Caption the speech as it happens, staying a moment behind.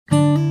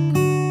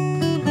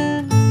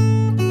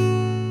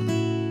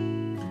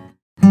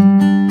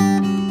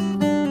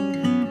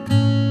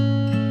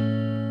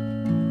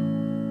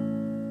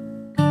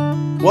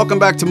Welcome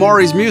back to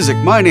Maury's Music.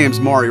 My name's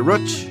Maury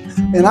Rutsch.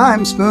 And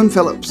I'm Spoon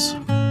Phillips.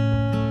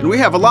 And we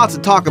have a lot to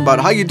talk about.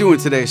 How you doing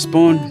today,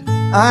 Spoon?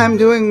 I'm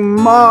doing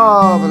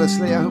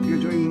marvelously. I hope you're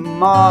doing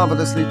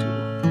marvelously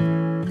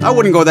too. I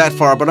wouldn't go that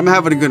far, but I'm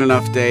having a good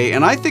enough day,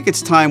 and I think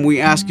it's time we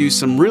ask you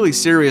some really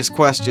serious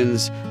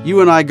questions.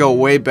 You and I go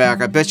way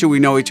back. I bet you we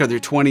know each other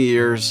 20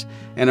 years.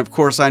 And of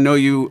course, I know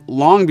you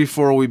long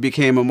before we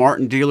became a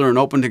Martin dealer and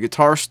opened a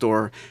guitar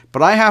store.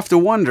 But I have to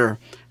wonder,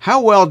 how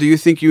well do you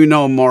think you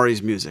know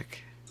Maury's Music?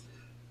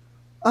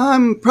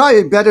 I'm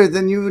probably better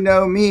than you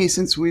know me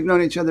since we've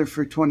known each other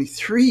for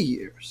 23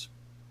 years.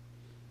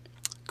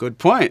 Good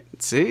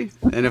point. See?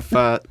 And if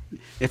I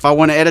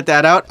want to edit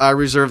that out, I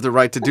reserve the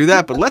right to do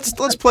that. But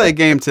let's play a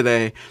game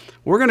today.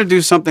 We're going to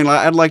do something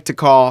I'd like to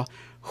call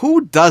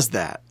Who Does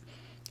That?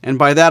 And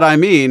by that I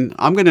mean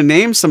I'm going to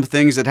name some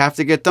things that have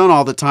to get done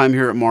all the time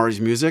here at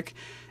Maury's Music.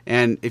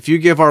 And if you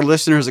give our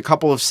listeners a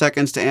couple of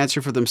seconds to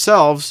answer for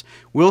themselves,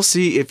 we'll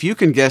see if you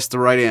can guess the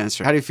right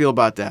answer. How do you feel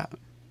about that?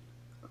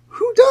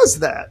 Who does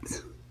that?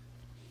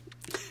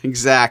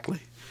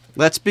 Exactly.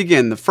 Let's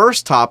begin. The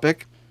first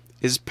topic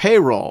is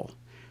payroll.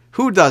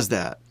 Who does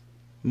that?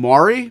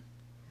 Maury,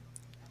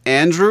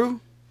 Andrew,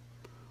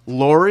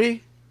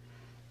 Lori,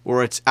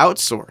 or it's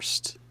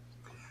outsourced?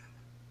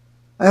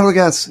 I will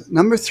guess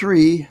number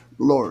 3,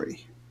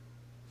 Lori.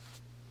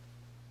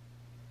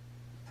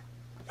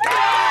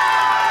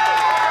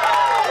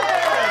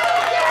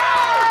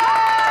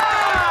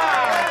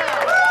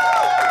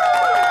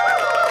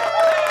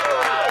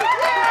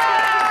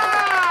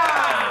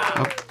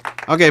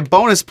 Okay,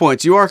 bonus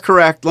points. You are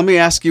correct. Let me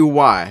ask you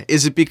why.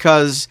 Is it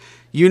because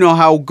you know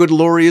how good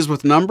Lori is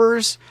with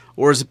numbers,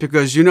 or is it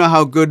because you know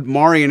how good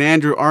Maury and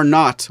Andrew are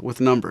not with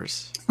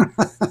numbers?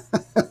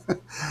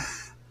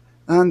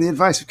 On the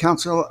advice of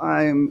counsel,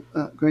 I'm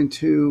going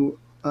to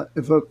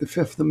evoke the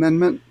Fifth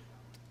Amendment.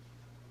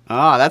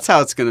 Ah, that's how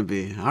it's going to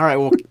be. All right,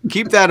 well,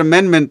 keep that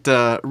amendment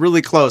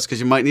really close because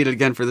you might need it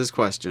again for this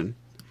question.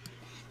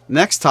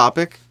 Next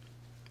topic,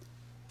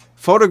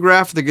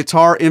 photograph the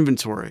guitar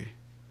inventory.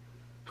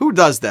 Who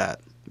does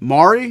that?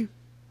 Maury,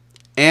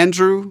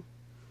 Andrew,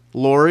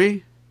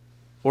 Lori,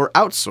 or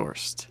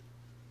outsourced?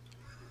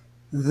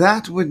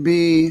 That would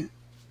be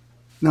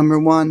number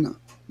 1,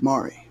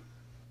 Maury.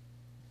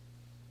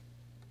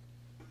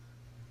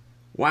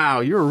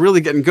 Wow, you're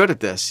really getting good at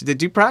this.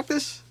 Did you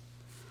practice?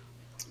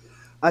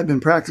 I've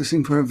been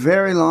practicing for a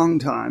very long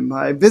time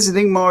by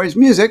visiting Maury's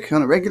Music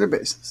on a regular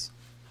basis.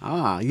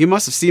 Ah, you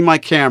must have seen my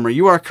camera.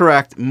 You are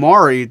correct.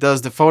 Maury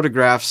does the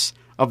photographs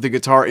of the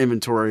guitar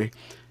inventory.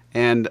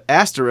 And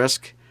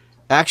asterisk,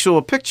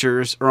 actual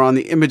pictures are on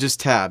the images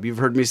tab. You've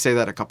heard me say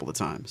that a couple of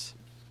times.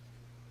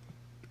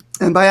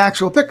 And by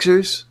actual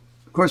pictures,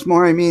 of course,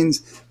 Maury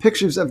means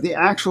pictures of the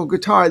actual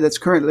guitar that's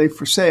currently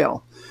for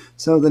sale.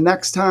 So the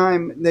next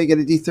time they get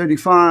a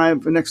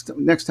D35, or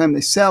next time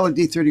they sell a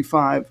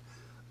D35,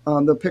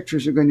 the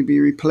pictures are going to be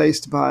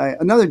replaced by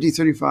another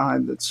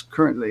D35 that's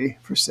currently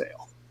for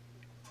sale.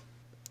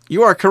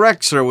 You are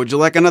correct, sir. Would you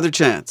like another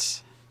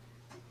chance?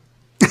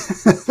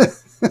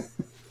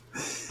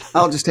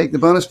 I'll just take the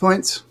bonus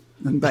points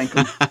and bank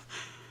them.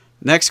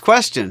 Next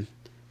question.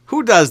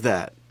 Who does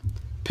that?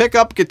 Pick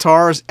up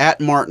guitars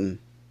at Martin.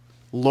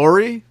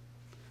 Lori,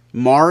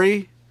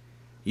 Maury,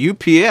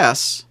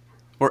 UPS,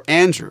 or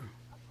Andrew?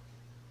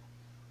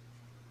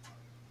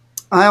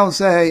 I'll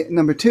say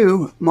number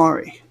 2,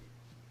 Maury.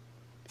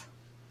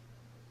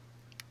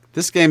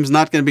 This game's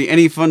not going to be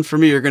any fun for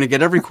me. You're going to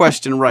get every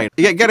question right.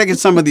 You got to get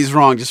some of these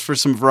wrong just for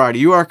some variety.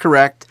 You are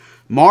correct.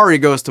 Maury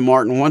goes to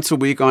Martin once a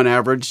week on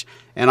average,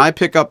 and I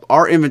pick up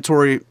our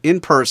inventory in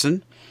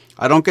person.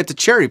 I don't get to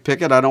cherry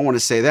pick it. I don't want to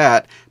say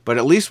that. But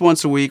at least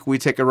once a week, we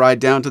take a ride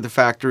down to the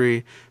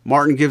factory.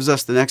 Martin gives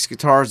us the next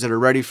guitars that are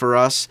ready for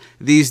us.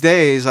 These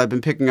days, I've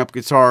been picking up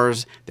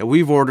guitars that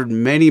we've ordered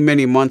many,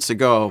 many months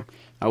ago.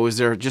 I was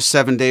there just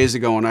 7 days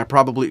ago, and I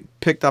probably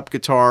picked up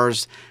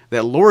guitars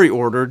that Lori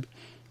ordered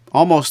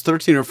almost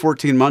 13 or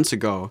 14 months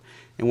ago.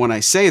 And when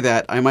I say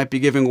that, I might be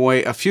giving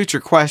away a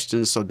future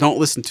question, so don't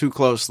listen too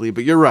closely.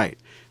 But you're right.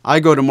 I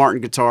go to Martin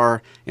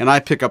Guitar, and I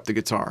pick up the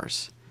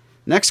guitars.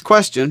 Next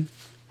question.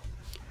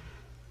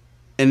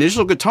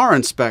 Initial guitar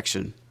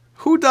inspection.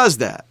 Who does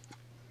that?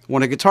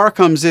 When a guitar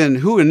comes in,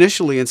 who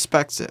initially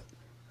inspects it?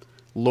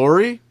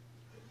 Lori,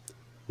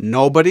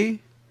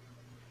 nobody,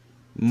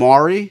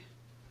 Maury,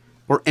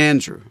 or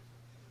Andrew?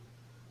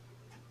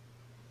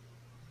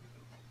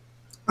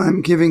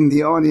 I'm giving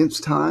the audience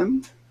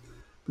time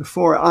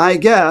before I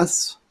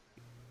guess.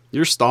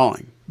 You're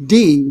stalling.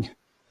 D,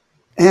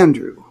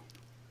 Andrew.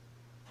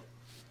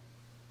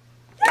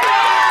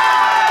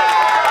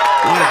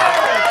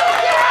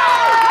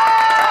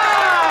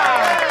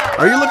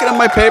 Are you looking at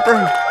my paper?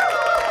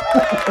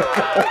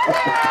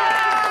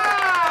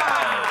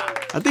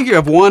 I think you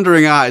have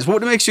wandering eyes.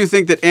 What makes you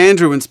think that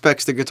Andrew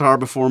inspects the guitar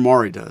before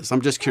Maury does?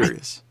 I'm just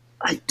curious.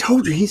 I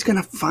told you he's going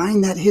to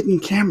find that hidden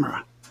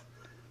camera.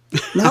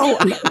 No.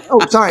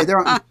 Oh, sorry. They're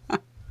on.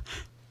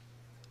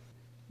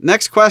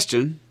 Next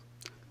question.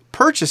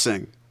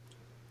 Purchasing.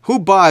 Who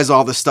buys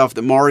all the stuff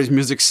that Maury's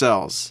Music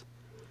sells?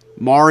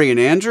 Maury and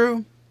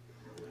Andrew,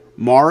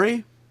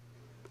 Maury,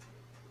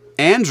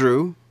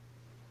 Andrew,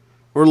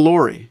 or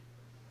Lori?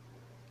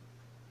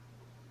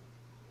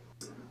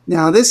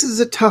 Now, this is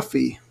a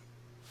toughie.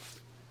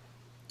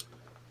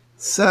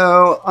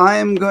 So I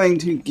am going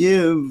to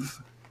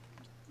give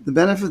the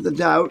benefit of the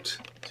doubt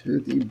to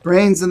the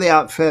brains of the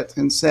outfit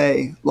and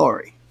say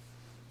Lori.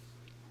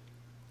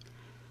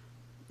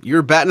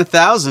 You're batting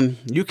 1,000.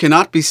 You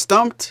cannot be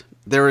stumped.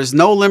 There is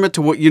no limit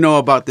to what you know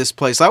about this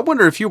place. I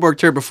wonder if you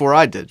worked here before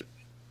I did.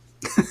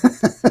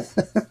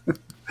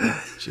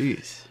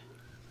 Jeez.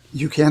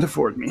 You can't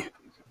afford me.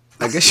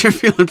 I guess you're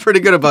feeling pretty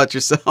good about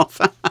yourself.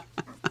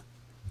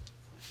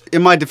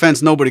 In my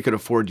defense, nobody could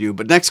afford you.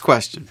 But next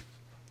question.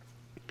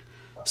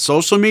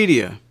 Social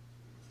media.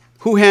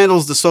 Who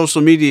handles the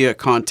social media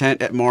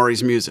content at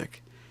Maury's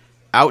Music?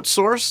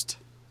 Outsourced?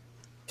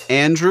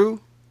 Andrew?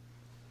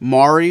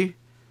 Maury?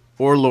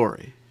 Or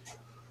Lori?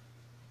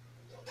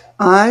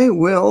 I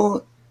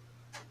will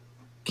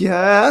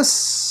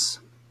guess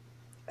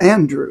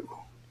Andrew.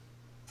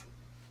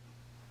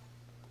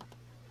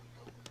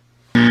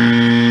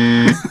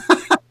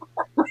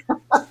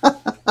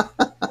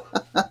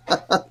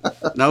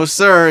 No,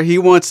 sir. He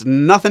wants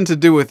nothing to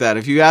do with that.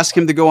 If you ask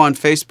him to go on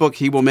Facebook,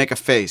 he will make a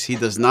face. He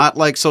does not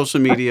like social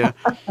media.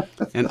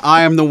 And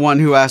I am the one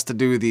who has to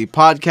do the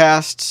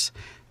podcasts,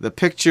 the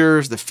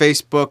pictures, the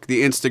Facebook,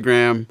 the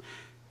Instagram.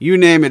 You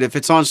name it. If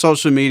it's on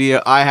social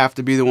media, I have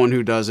to be the one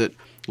who does it.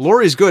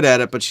 Lori's good at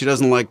it, but she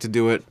doesn't like to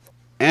do it.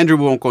 Andrew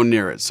won't go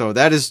near it. So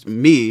that is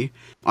me.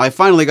 I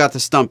finally got to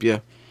stump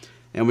you,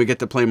 and we get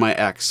to play my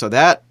ex. So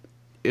that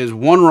is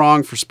 1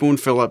 wrong for Spoon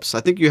Phillips.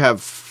 I think you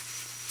have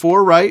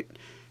 4 right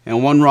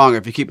and 1 wrong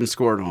if you're keeping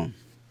score at home.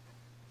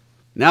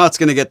 Now it's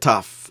going to get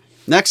tough.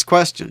 Next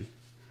question.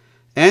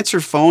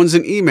 Answer phones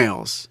and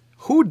emails.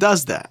 Who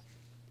does that?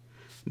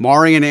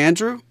 Maury and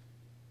Andrew?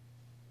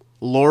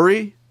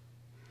 Lori?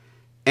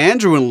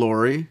 Andrew and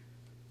Lori?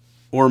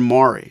 Or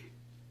Maury?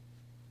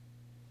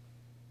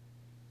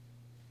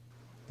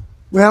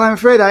 Well, I'm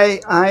afraid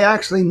I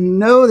actually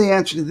know the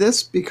answer to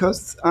this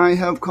because I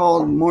have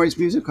called Maury's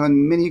Music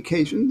on many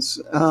occasions.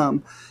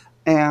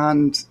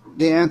 And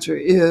the answer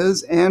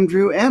is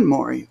Andrew and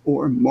Maury,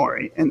 or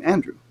Maury and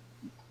Andrew.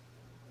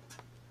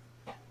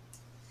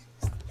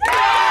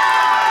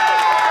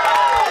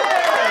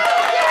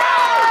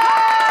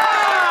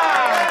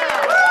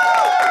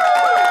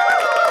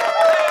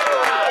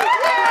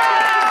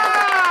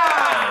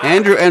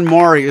 Andrew and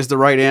Maury is the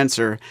right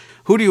answer.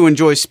 Who do you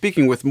enjoy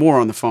speaking with more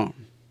on the phone?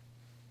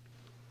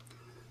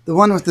 The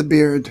one with the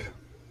beard.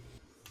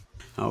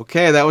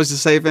 Okay, that was the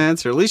safe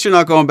answer. At least you're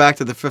not going back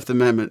to the Fifth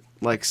Amendment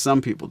like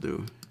some people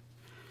do.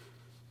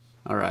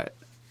 All right.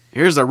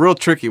 Here's a real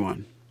tricky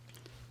one.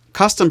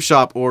 Custom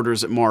shop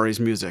orders at Maury's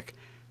Music.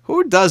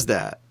 Who does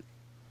that?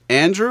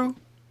 Andrew?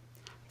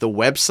 The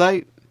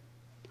website?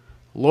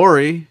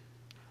 Lori?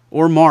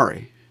 Or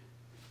Maury?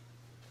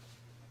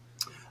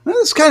 Well,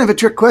 that's kind of a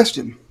trick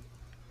question.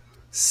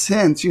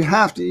 Since you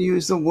have to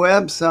use the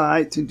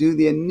website to do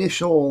the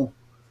initial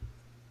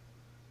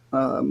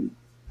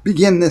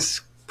begin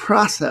this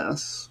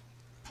process,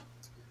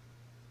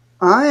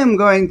 I am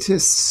going to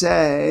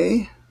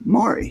say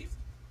Maury.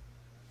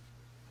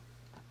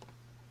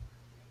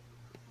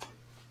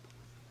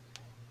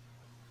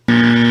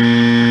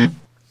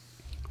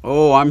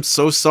 Oh, I'm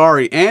so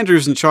sorry.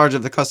 Andrew's in charge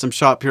of the custom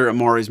shop here at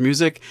Maury's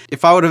Music.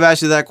 If I would have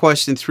asked you that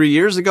question 3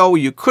 years ago,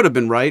 you could have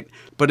been right.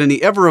 But in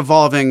the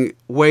ever-evolving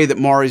way that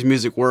Maury's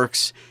Music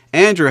works,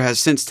 Andrew has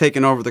since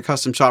taken over the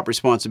custom shop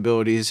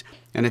responsibilities.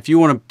 And if you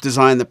want to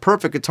design the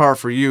perfect guitar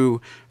for you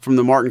from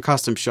the Martin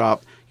Custom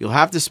Shop, you'll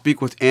have to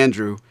speak with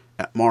Andrew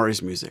at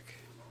Maury's Music.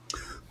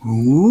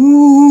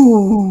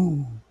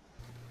 Ooh.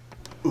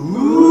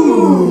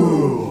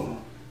 Ooh.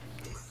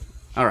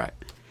 All right.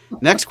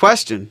 Next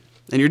question.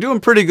 And you're doing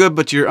pretty good,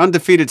 but your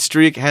undefeated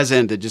streak has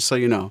ended, just so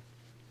you know.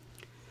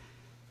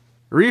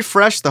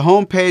 Refresh the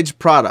homepage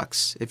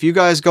products. If you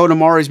guys go to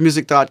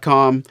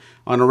maurysmusic.com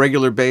on a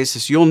regular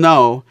basis, you'll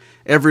know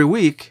every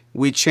week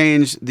we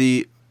change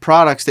the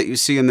products that you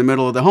see in the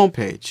middle of the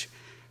homepage.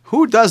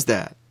 Who does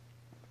that?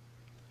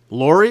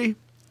 Lori,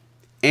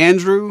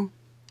 Andrew,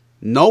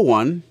 no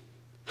one,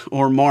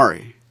 or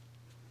Maury?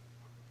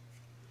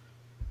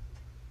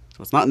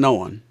 So it's not no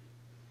one.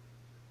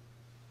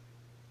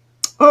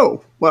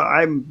 Oh, well,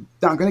 I'm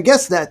not going to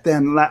guess that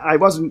then. I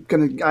wasn't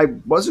going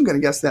to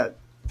guess that.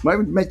 Why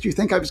would make you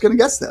think I was going to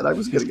guess that? I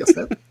wasn't going to guess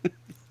that.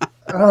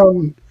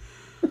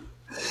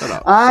 Shut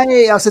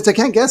up. Since I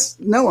can't guess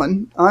no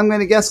one, I'm going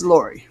to guess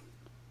Lori.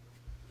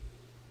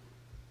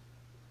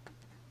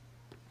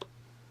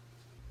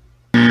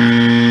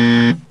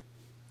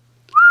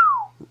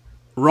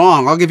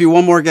 Wrong. I'll give you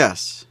one more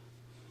guess.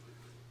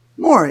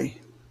 Maury.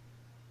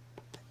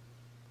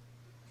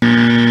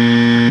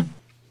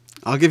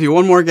 I'll give you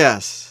one more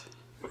guess.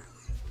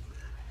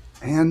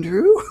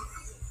 Andrew?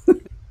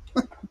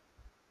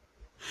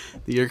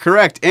 You're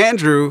correct.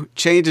 Andrew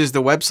changes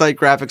the website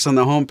graphics on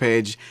the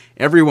homepage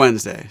every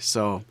Wednesday.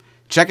 So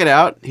check it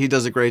out. He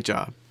does a great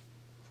job.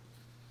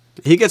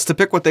 He gets to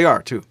pick what they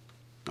are, too.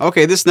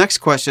 Okay, this next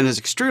question is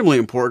extremely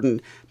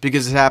important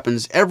because it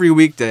happens every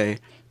weekday,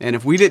 and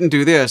if we didn't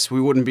do this, we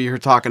wouldn't be here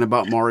talking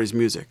about Maury's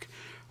music.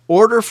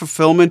 Order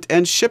fulfillment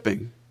and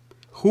shipping.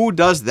 Who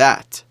does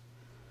that?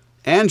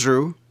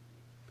 Andrew,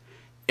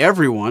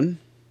 everyone,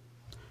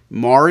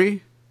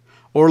 Maury,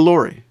 or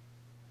Lori?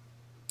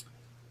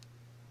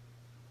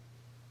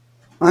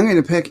 I'm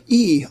going to pick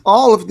E,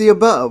 all of the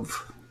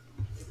above.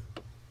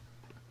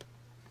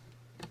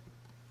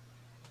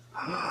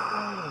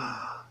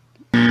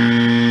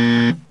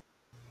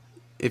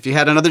 If you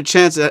had another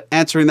chance at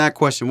answering that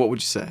question, what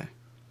would you say?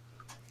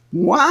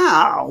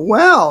 Wow.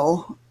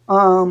 Well,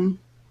 I'll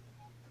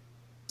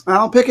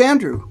pick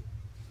Andrew.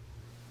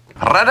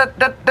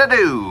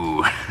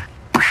 Ra-da-da-da-doo.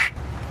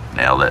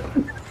 Nailed it.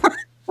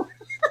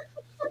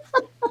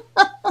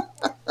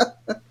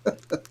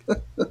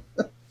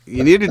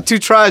 You needed 2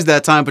 tries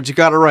that time, but you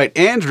got it right.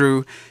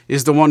 Andrew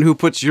is the one who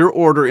puts your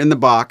order in the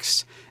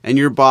box and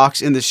your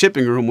box in the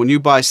shipping room when you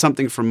buy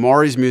something from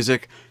Maury's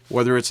Music,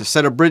 whether it's a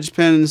set of bridge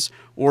pins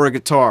or a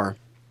guitar.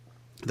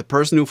 The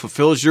person who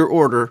fulfills your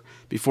order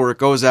before it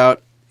goes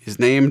out is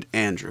named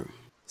Andrew.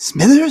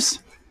 Smithers?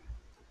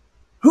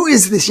 Who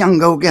is this young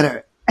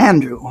go-getter?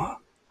 Andrew. I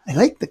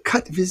like the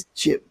cut of his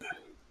jib.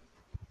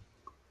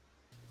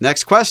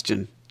 Next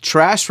question.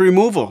 Trash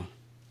removal.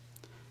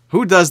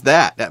 Who does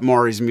that at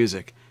Maury's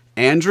Music?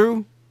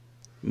 Andrew,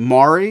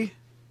 Maury,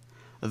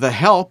 The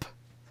Help,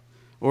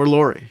 or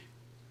Lori?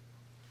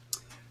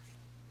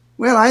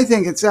 Well, I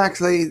think it's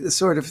actually the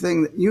sort of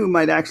thing that you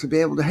might actually be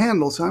able to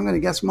handle, so I'm going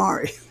to guess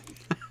Maury.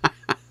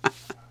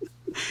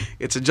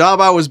 It's a job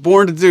I was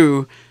born to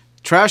do.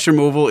 Trash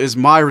removal is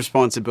my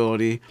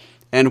responsibility,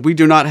 and we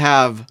do not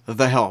have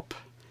The Help.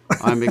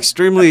 I'm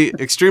extremely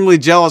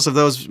jealous of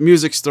those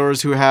music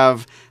stores who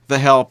have The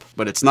Help,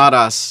 but it's not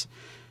us.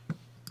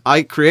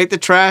 I create the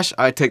trash,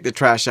 I take the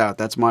trash out.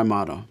 That's my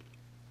motto.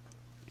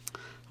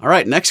 All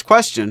right, next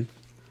question.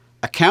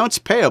 Accounts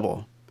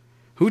payable.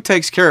 Who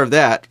takes care of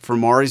that for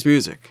Maury's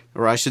Music?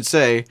 Or I should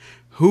say,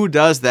 who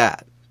does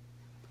that?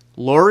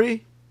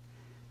 Lori?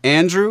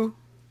 Andrew?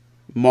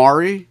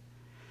 Maury?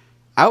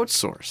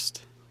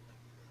 Outsourced?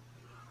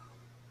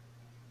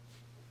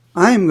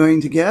 I'm going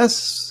to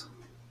guess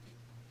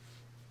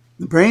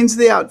the brains of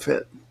the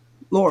outfit,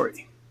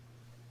 Lori.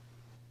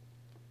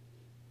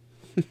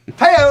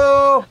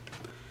 Hey-o!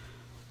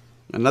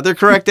 Another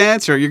correct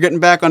answer. You're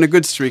getting back on a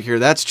good streak here.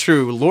 That's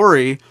true.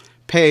 Lori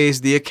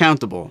pays the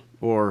accountable,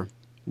 or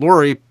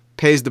Lori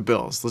pays the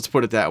bills. Let's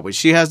put it that way.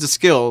 She has the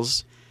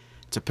skills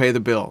to pay the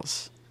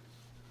bills.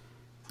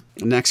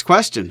 Next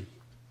question.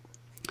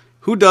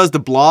 Who does the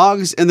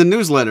blogs and the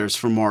newsletters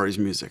for Maury's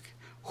Music?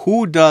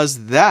 Who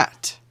does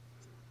that?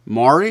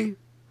 Maury?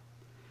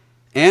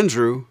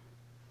 Andrew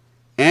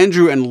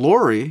and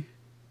Lori,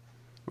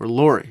 or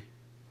Lori?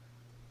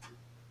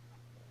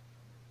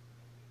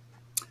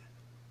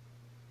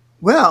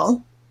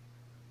 Well,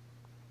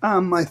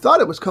 I thought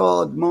it was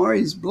called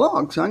Maury's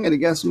blog, so I'm going to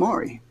guess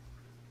Maury.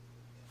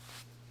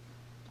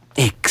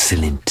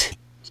 Excellent.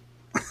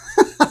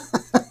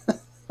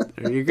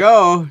 There you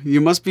go.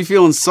 You must be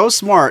feeling so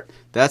smart.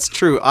 That's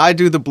true. I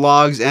do the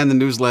blogs and the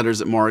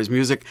newsletters at Maury's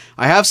Music.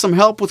 I have some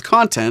help with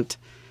content,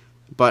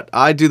 but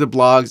I do the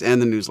blogs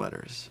and the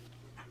newsletters.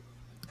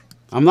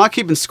 I'm not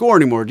keeping score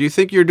anymore. Do you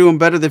think you're doing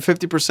better than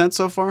 50%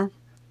 so far?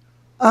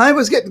 I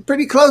was getting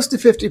pretty close to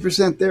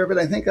 50% there, but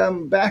I think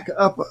I'm back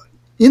up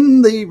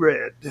in the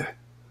red.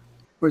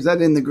 Or is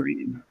that in the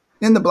green?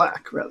 In the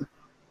black, rather.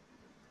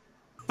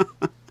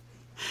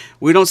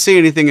 We don't see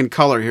anything in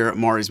color here at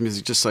Maury's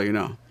Music, just so you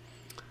know.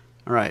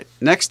 All right,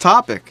 next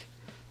topic.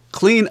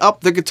 Clean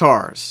up the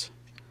guitars.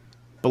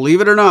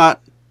 Believe it or not,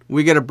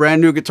 we get a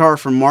brand new guitar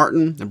from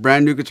Martin, a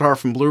brand new guitar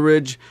from Blue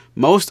Ridge.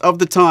 Most of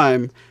the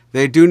time,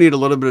 they do need a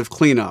little bit of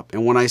cleanup.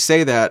 And when I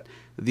say that,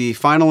 the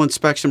final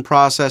inspection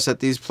process at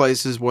these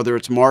places, whether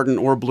it's Martin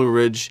or Blue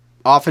Ridge,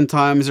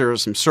 oftentimes there are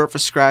some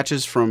surface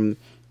scratches from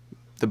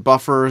the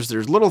buffers.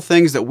 There's little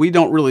things that we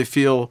don't really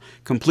feel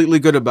completely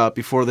good about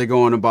before they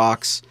go in a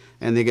box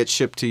and they get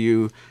shipped to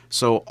you.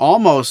 So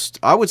almost,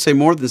 I would say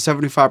more than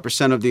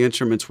 75% of the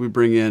instruments we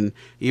bring in,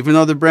 even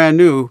though they're brand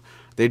new,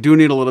 they do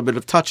need a little bit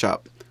of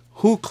touch-up.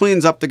 Who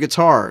cleans up the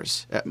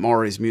guitars at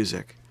Maury's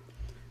Music?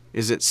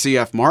 Is it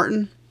C.F.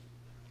 Martin,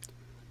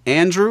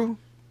 Andrew,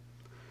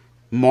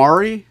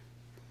 Maury,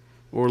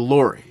 or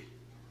Lori?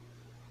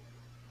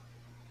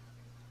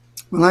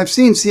 Well, I've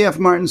seen C.F.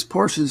 Martin's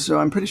Porsches, so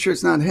I'm pretty sure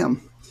it's not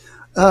him.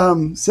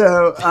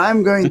 So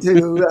I'm going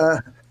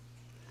to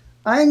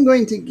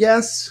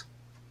guess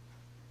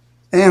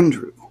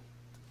Andrew.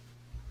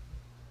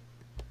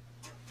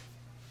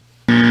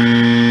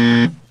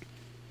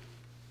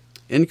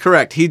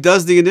 Incorrect. He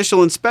does the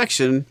initial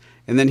inspection,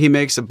 and then he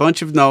makes a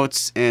bunch of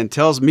notes and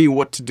tells me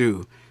what to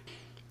do.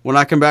 When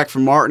I come back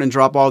from Martin and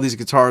drop all these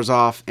guitars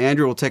off,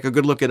 Andrew will take a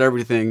good look at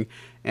everything,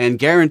 and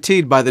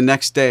guaranteed by the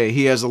next day,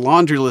 he has a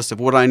laundry list of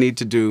what I need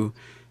to do.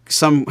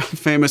 Some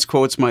famous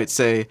quotes might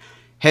say,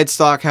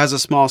 headstock has a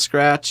small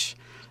scratch,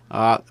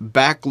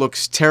 back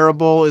looks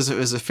terrible is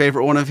a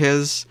favorite one of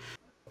his.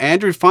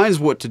 Andrew finds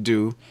what to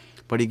do,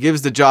 but he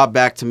gives the job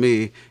back to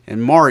me,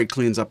 and Maury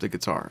cleans up the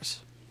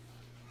guitars.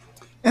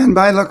 And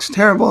by looks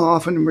terrible,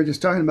 often we're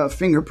just talking about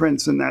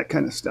fingerprints and that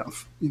kind of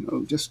stuff.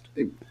 You're just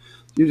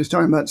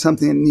talking about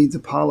something that needs a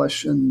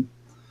polish, and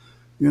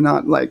you're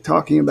not like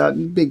talking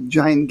about big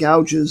giant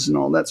gouges and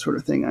all that sort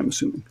of thing, I'm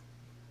assuming.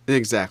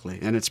 Exactly.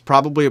 And it's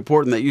probably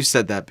important that you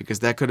said that, because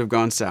that could have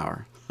gone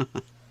sour.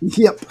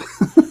 Yep.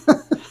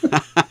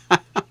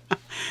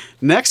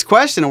 Next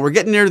question, and we're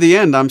getting near the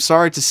end. I'm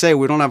sorry to say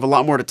we don't have a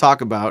lot more to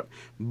talk about,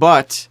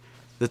 but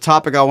the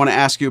topic I want to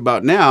ask you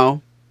about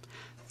now,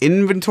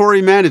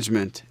 inventory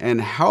management,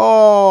 and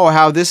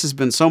how this has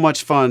been so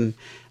much fun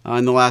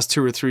in the last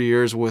 2 or 3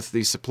 years with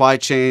the supply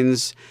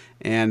chains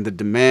and the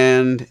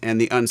demand and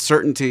the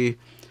uncertainty.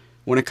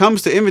 When it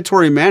comes to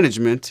inventory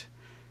management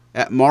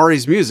at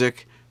Maury's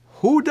Music,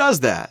 who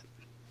does that?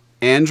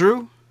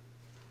 Andrew?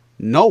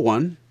 No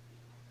one?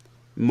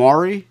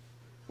 Maury?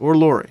 Or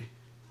Lori?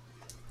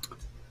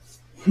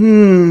 I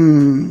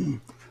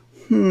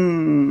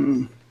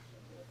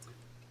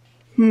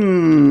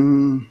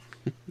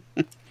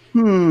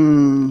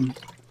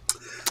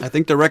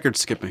think the record's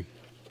skipping.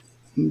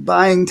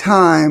 Buying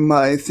time,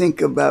 I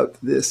think about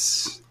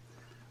this.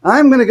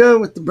 I'm going to go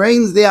with the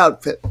brains of the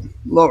outfit,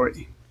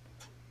 Lori.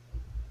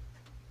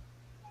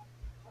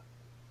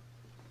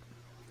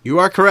 You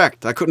are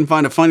correct. I couldn't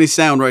find a funny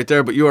sound right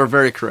there, but you are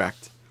very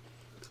correct.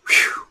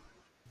 Whew.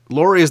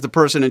 Lori is the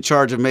person in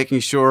charge of making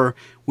sure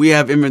we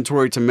have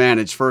inventory to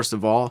manage, first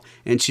of all,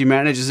 and she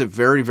manages it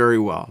very, very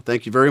well.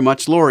 Thank you very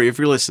much, Lori, if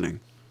you're listening.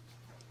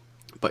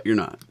 But you're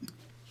not.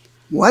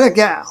 What a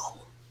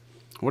gal.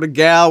 What a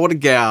gal, what a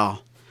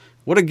gal.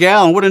 What a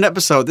gal and what an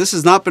episode. This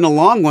has not been a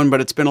long one,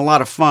 but it's been a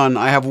lot of fun.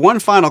 I have one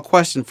final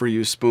question for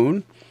you,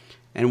 Spoon,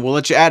 and we'll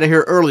let you out of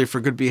here early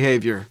for good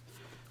behavior.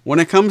 When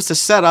it comes to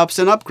setups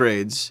and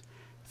upgrades,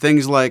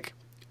 things like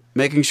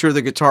making sure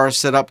the guitar is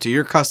set up to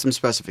your custom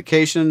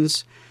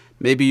specifications,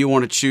 maybe you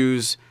want to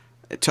choose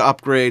to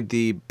upgrade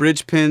the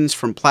bridge pins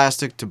from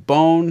plastic to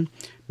bone,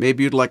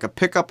 maybe you'd like a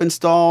pickup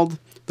installed,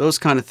 those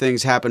kind of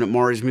things happen at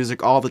Maury's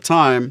Music all the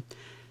time.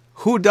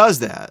 Who does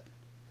that?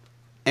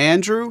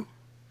 Andrew?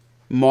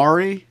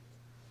 Maury?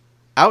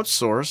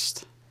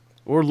 Outsourced?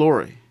 Or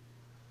Lori?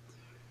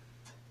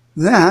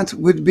 That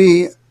would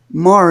be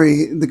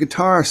Maury, the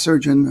guitar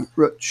surgeon,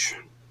 Rutsch.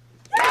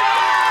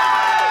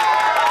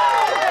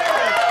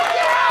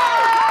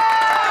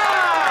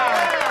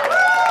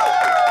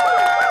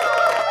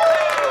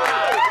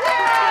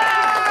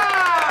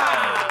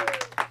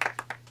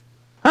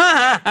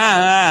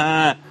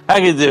 I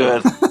can do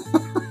it.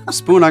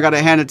 Spoon, I got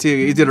to hand it to you.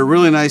 You did a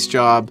really nice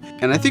job,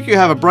 and I think you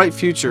have a bright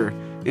future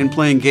in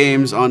playing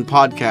games on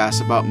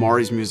podcasts about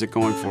Maury's Music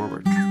going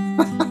forward.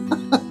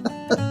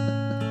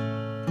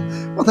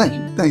 Well, thank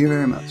you. Thank you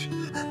very much.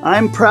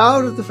 I'm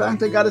proud of the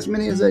fact I got as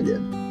many as I did.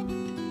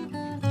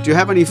 Do you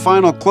have any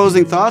final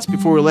closing thoughts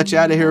before we let you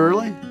out of here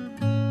early?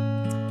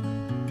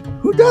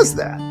 Who does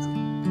that?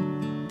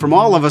 From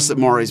all of us at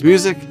Maury's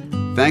Music,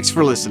 thanks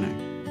for listening.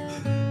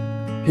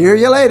 Hear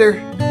you later.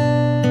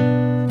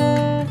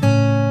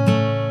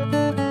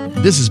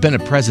 This has been a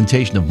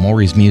presentation of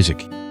Maury's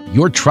Music,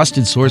 your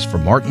trusted source for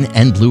Martin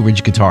and Blue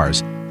Ridge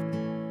guitars.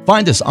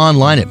 Find us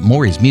online at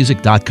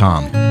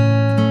maurysmusic.com.